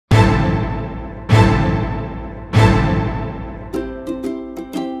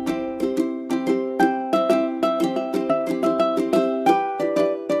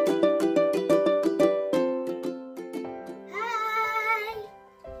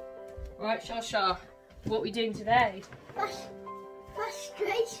Right, Shasha, what are we doing today?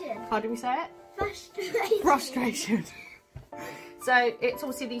 Frustration. How do we say it? Frustration. Frustration. So it's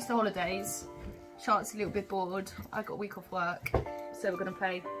obviously the Easter holidays. Charlotte's a little bit bored. I got a week off work, so we're going to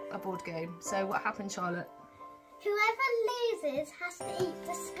play a board game. So what happened, Charlotte? Whoever loses has to eat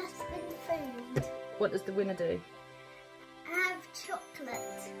disgusting food. What does the winner do? Have chocolate.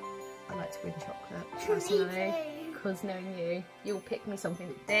 I like to win chocolate, personally. Because knowing you, you'll pick me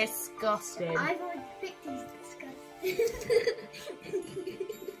something disgusting. I've already picked these disgusting.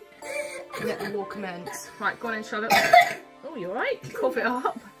 Let the war commence. Right, go on in, Charlotte. Oh, you alright? Cough it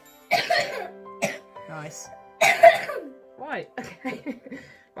up. Nice. Right, okay.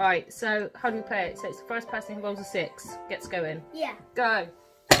 Right, so how do we play it? So it's the first person who rolls a 6 gets going. Yeah. Go.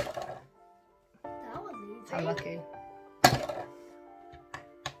 That was easy. Unlucky.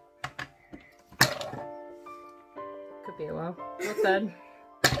 Could be a while. Your turn.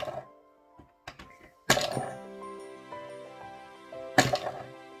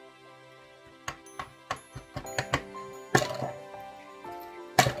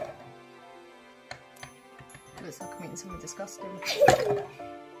 Looks like I'm eating something disgusting.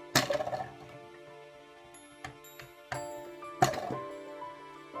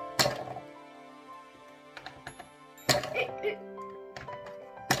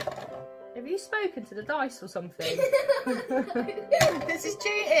 Have you spoken to the dice or something? This is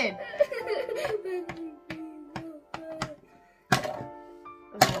cheating!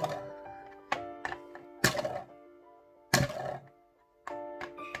 Oh.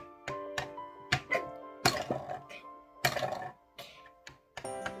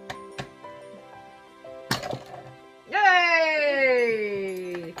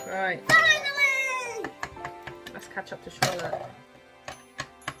 Yay! Right. Finally! Let's catch up to Charlotte.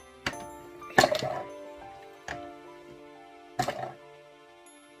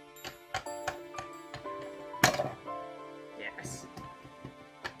 Yes.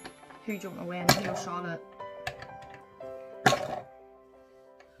 Who do you want to win? Me or Charlotte?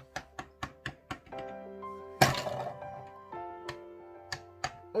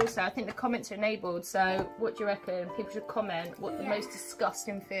 Also, I think the comments are enabled, so what do you reckon? People should comment what the most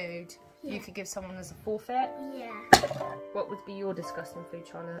disgusting food you could give someone as a forfeit. Yeah. What would be your disgusting food,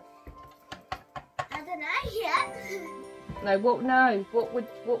 Charlotte? I don't know yet. No, what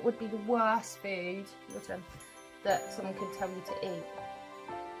would be the worst food, your turn, that someone could tell you to eat?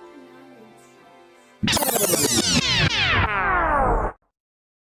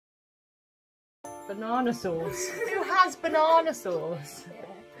 Banana sauce. Who has banana sauce?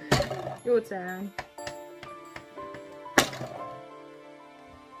 Your turn.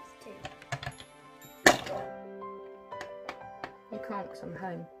 You can't because I'm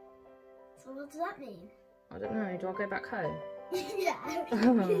home. So what does that mean? I don't know. Do I go back home? Yeah.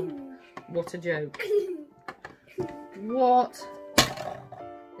 What a joke. What?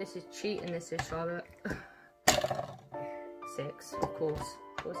 This is cheating, this is, Charlotte. 6, of course.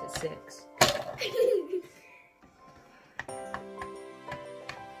 Of course it's 6.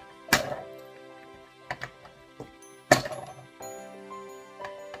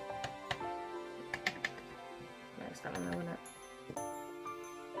 Next time I know, innit?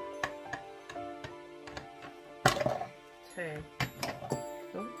 2.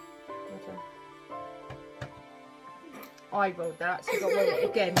 Oh, your turn. I rolled that, so you got to roll it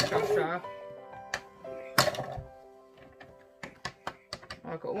again, Joshua.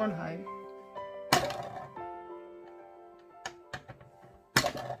 I got 1 home.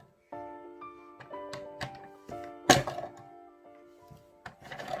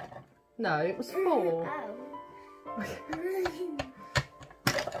 No, it was 4. Oh.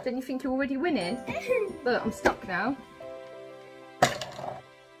 Don't you think you're already winning? Look, I'm stuck now.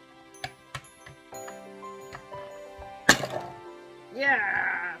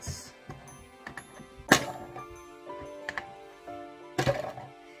 Yes!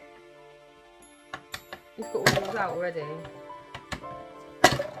 You've got all yours out already.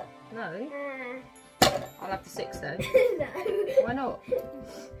 No? I'll have the 6 then. No. Why not?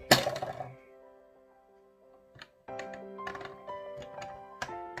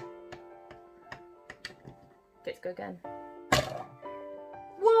 Get to go again.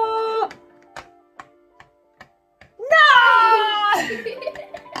 What? No!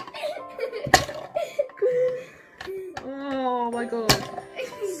 Oh my god.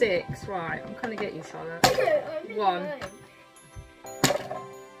 6, right. I'm gonna get you, Charlotte. 1.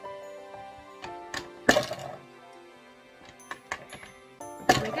 I'm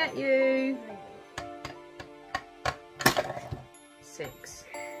gonna get you. 6.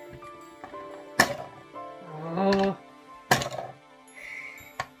 Oh.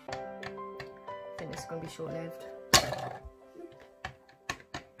 going to be short-lived.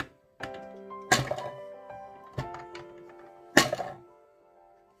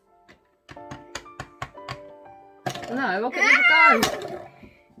 No, I'll get another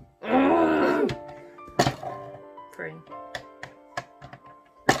go. 3.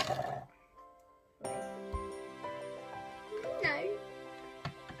 No.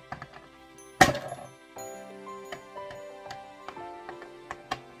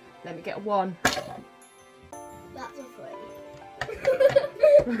 Let me get a 1. That's a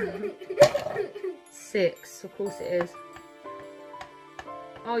 3. 6, of course it is.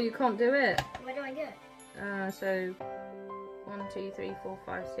 Oh, you can't do it. Where do I go? So 1, 2, 3, 4,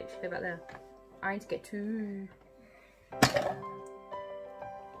 5, 6. Go back there. I need to get 2.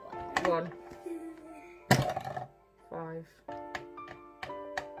 1. 5.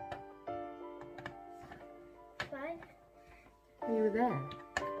 5? You were there.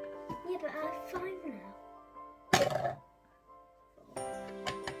 Yeah, but I have 5 now.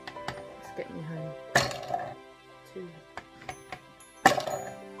 Let's get me home. 2.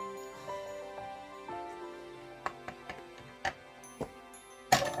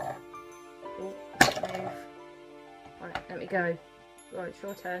 Oh, move. Right, let me go. Right, it's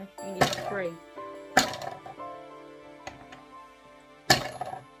your turn. You need 3.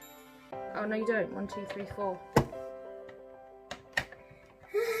 Oh no, you don't. 1, 2, 3, 4.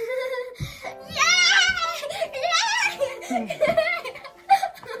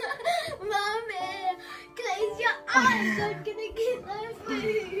 Mommy, close your eyes. I'm gonna get my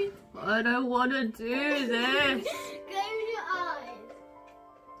food. I don't want to do this. Close your eyes.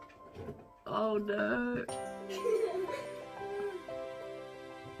 Oh no.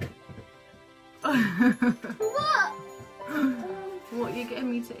 What? What are you getting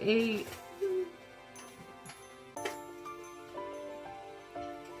me to eat?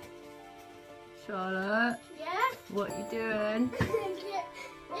 Charlotte, Yeah? what are you doing?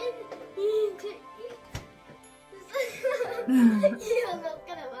 You're not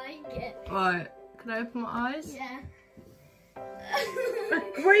gonna like it. Right, can I open my eyes? Yeah. A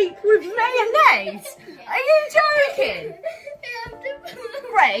grape with mayonnaise? Are you joking?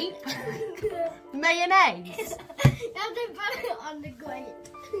 Grape? Mayonnaise? You have to put it on the grape.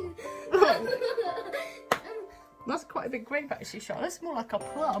 That's quite a big grape actually, Charlotte. It's more like a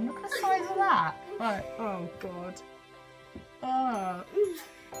plum. Look at the size of that. Right, oh god. Oh.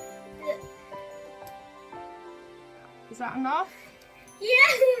 Is that enough?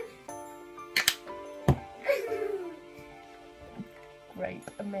 Yeah. Grape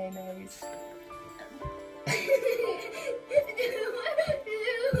and mayonnaise.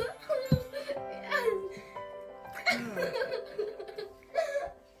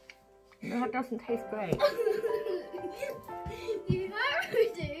 No, it doesn't taste great. You never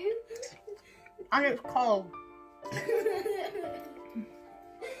do. And it's cold.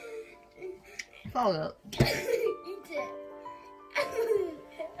 Charlotte. Eat it.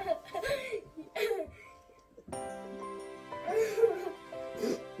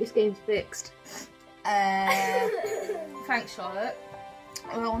 This game's fixed. Thanks, Charlotte.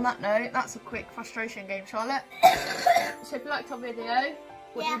 Well, on that note, that's a quick frustration game, Charlotte. So if you liked our video,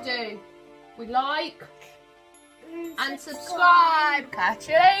 what do we do? We like and subscribe. Catch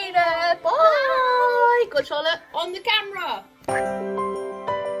you later. Bye. Good, Charlotte. On the camera.